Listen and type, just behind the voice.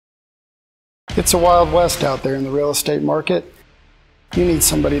It's a wild west out there in the real estate market. You need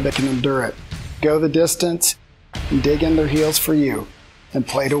somebody that can endure it, go the distance, and dig in their heels for you, and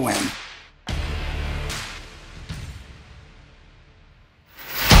play to win.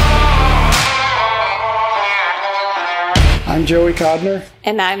 I'm Joey Codner.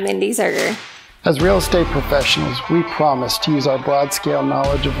 And I'm Mendy Zerger. As real estate professionals, we promise to use our broad-scale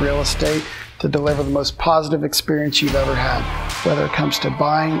knowledge of real estate to deliver the most positive experience you've ever had, whether it comes to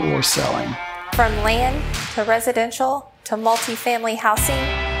buying or selling. From land to residential to multifamily housing,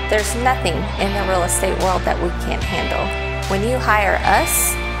 there's nothing in the real estate world that we can't handle. When you hire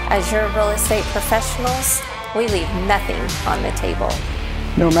us as your real estate professionals, we leave nothing on the table.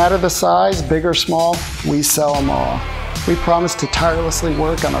 No matter the size, big or small, we sell them all. We promise to tirelessly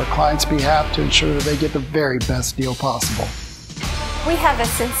work on our clients' behalf to ensure that they get the very best deal possible. We have a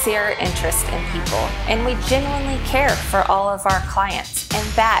sincere interest in people, and we genuinely care for all of our clients, and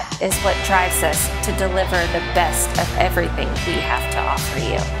that is what drives us to deliver the best of everything we have to offer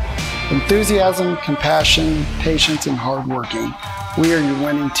you. Enthusiasm, compassion, patience, and hard working. We are your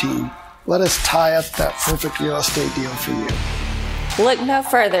winning team. Let us tie up that perfect real estate deal for you. Look no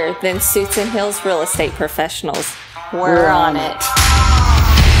further than Suits and Heels Real Estate Professionals. We're on it.